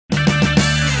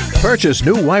Purchase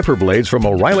new wiper blades from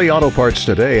O'Reilly Auto Parts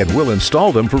today and we'll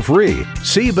install them for free.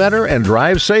 See better and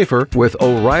drive safer with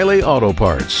O'Reilly Auto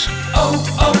Parts.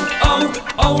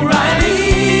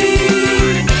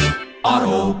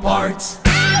 Auto Parts.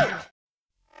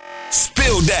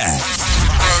 Spill that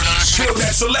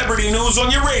celebrity news on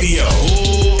your radio.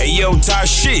 Hey, yo,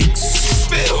 Tashiks,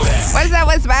 spill that. What's up?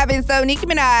 What's poppin'? So Nicki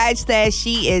Minaj says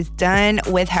she is done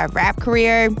with her rap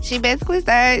career. She basically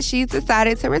said she's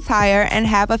decided to retire and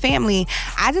have a family.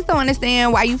 I just don't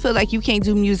understand why you feel like you can't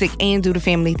do music and do the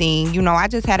family thing. You know, I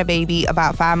just had a baby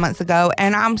about 5 months ago,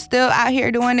 and I'm still out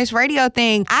here doing this radio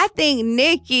thing. I think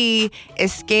Nicki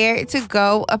is scared to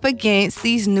go up against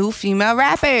these new female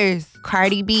rappers.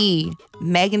 Cardi B,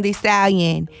 Megan Thee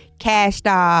Stallion, Cash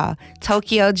Doll,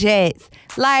 Tokyo Jets.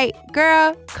 Like,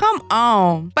 girl, come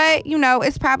on. But, you know,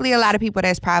 it's probably a lot of people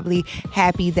that's probably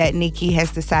happy that Nicki has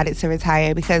decided to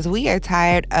retire because we are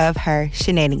tired of her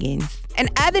shenanigans. In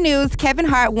other news, Kevin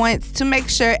Hart wants to make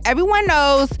sure everyone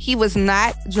knows he was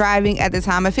not driving at the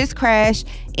time of his crash,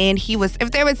 and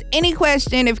if there was any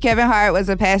question if Kevin Hart was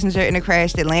a passenger in a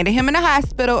crash that landed him in a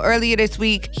hospital earlier this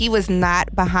week, he was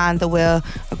not behind the wheel.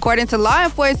 According to law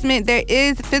enforcement, there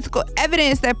is physical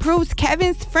evidence that proves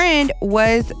Kevin's friend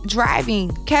was driving.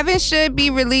 Kevin should be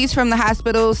released from the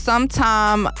hospital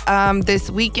sometime this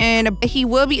weekend. He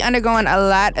will be undergoing a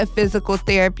lot of physical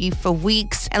therapy for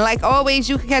weeks. And like always,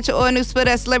 you can catch your all new Spill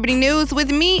That Celebrity News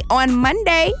with me on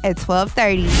Monday at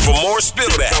 12:30. For more Spill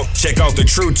That, check out the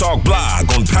True Talk blog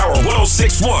on Power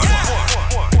 1061.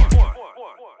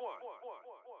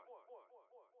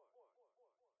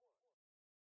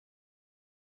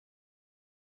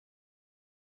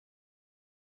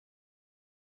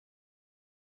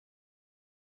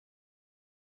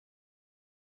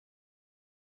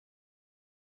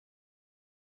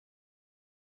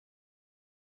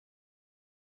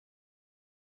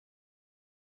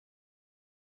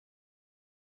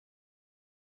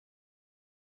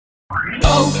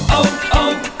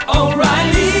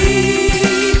 O'Reilly.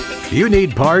 You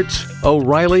need parts?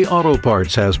 O'Reilly Auto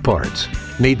Parts has parts.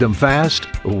 Need them fast?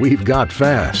 We've got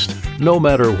fast. No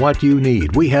matter what you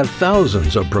need, we have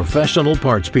thousands of professional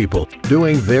parts people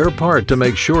doing their part to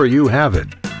make sure you have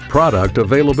it. Product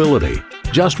availability.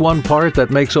 Just one part that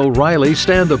makes O'Reilly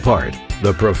stand apart.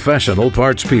 The professional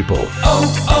parts people.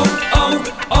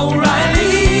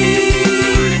 O'Reilly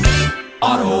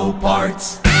Auto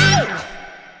Parts.